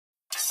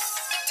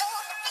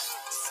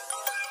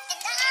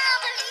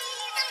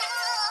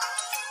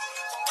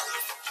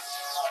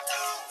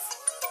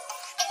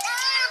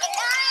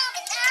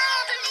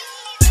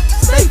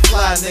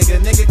fly, nigga,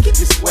 keep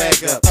your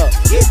swag up.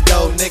 Get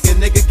dough, nigga,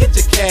 get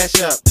your cash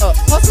up.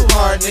 Hustle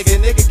hard,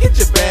 nigga, get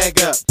your bag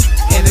up.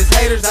 And his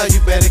haters, oh, you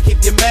better keep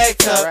your mag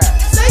tucked.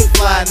 Stay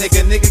fly,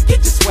 nigga,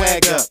 get your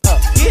swag up.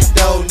 Get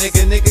dough,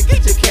 nigga,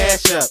 get your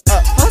cash up.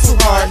 Hustle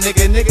hard,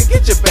 nigga,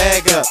 get your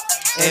bag up.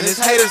 And his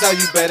haters, oh,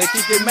 you better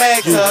keep your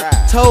mag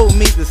tucked. Told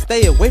me to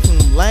stay away from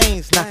them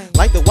lanes. Now,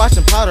 like the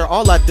washing powder,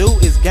 all I do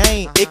is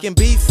gain. It can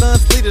be sun,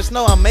 sleet, or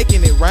snow, I'm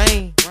making it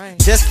rain.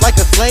 Just like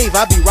a slave,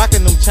 I be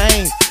rocking them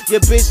chains. Your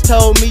bitch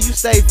told me you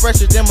stay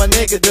fresher than my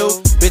nigga do.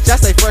 Bitch, I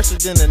stay fresher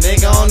than the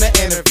nigga on the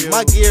interview.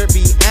 My gear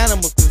be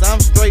animals, cause I'm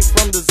straight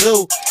from the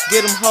zoo.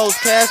 Get them hoes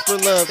cash for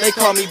love, they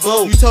call me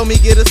boo. You told me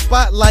get a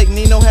spot like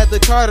Nino had the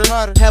Carter.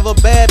 Have a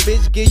bad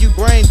bitch, give you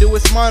brain, do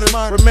it smarter.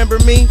 Remember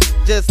me?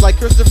 Just like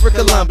Christopher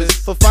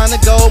Columbus. For finding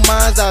gold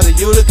mines out of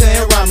Utica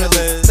and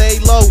Romulus. Stay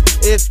low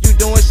if you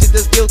doing shit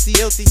that's guilty.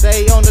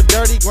 Stay on the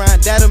dirty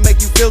grind, that'll make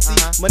you filthy.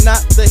 But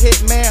not the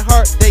hitman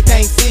heart, they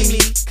can't see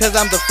me. Cause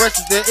I'm the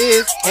freshest there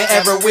is and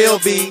ever will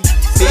be.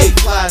 Stay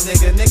fly,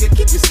 nigga,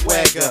 keep your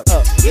swag up.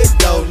 Get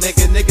dough,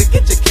 nigga,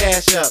 get your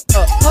cash up.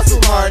 Hustle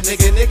hard,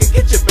 nigga,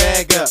 get your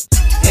bag up.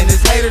 And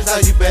his haters,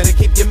 oh, you better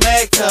keep your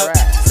mag tucked.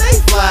 Stay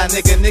fly,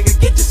 nigga,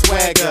 get your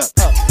swag up.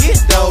 Get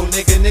dough,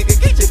 nigga,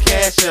 get your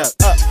cash up.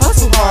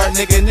 Hustle hard,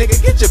 nigga,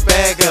 get your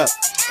bag up.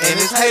 And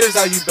his haters,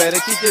 oh, you better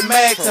keep your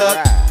mag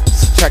tucked.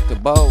 Track the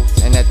bows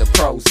and add the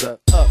pros up.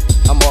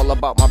 I'm all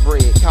about my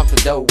bread, count the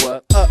dough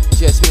up.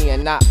 Just me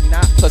and not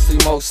plus 3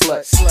 more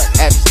sluts.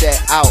 Average that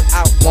out,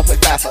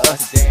 1.5 for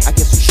us. I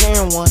guess we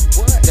sharing one,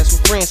 that's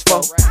what friends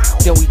for.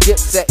 Then we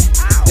dip set,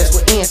 that's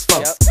what ends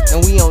for.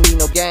 And we don't need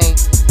no game,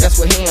 that's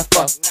what hand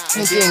for.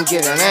 And didn't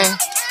get a name,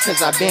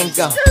 cause I been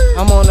gone.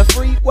 I'm on the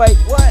freeway,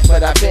 but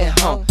I been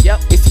home.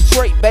 It's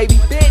Detroit, baby,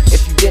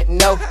 if you didn't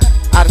know.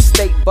 Out of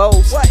state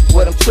bows,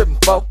 what I'm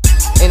tripping for.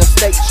 And them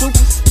state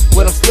troopers,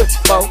 what I'm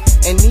slipping for.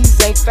 And these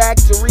ain't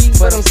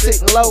factories, but I'm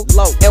sitting low.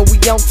 And we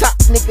on top,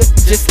 nigga,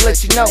 just to let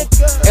you know.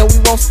 And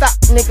we won't stop,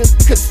 nigga,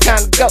 cause it's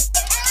time to go.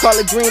 Call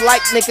it green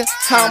light, nigga,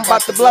 how I'm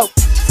about to blow.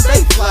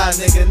 Stay fly,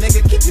 nigga,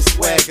 keep your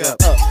swag up.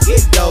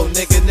 Get dough,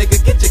 nigga,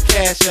 get your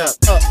cash up.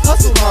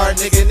 Hustle hard,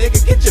 nigga,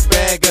 get your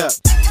bag up.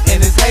 And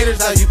his haters,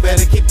 oh, you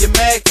better keep your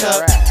mag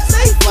tucked.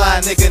 Stay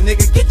fly, nigga,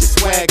 get your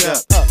swag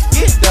up.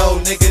 Get dough,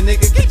 nigga,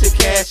 get your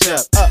cash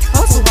up.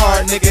 Hustle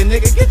hard, nigga,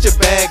 get your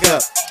bag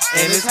up.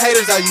 And his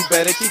haters, oh, you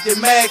better keep your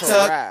mag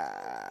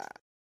tucked.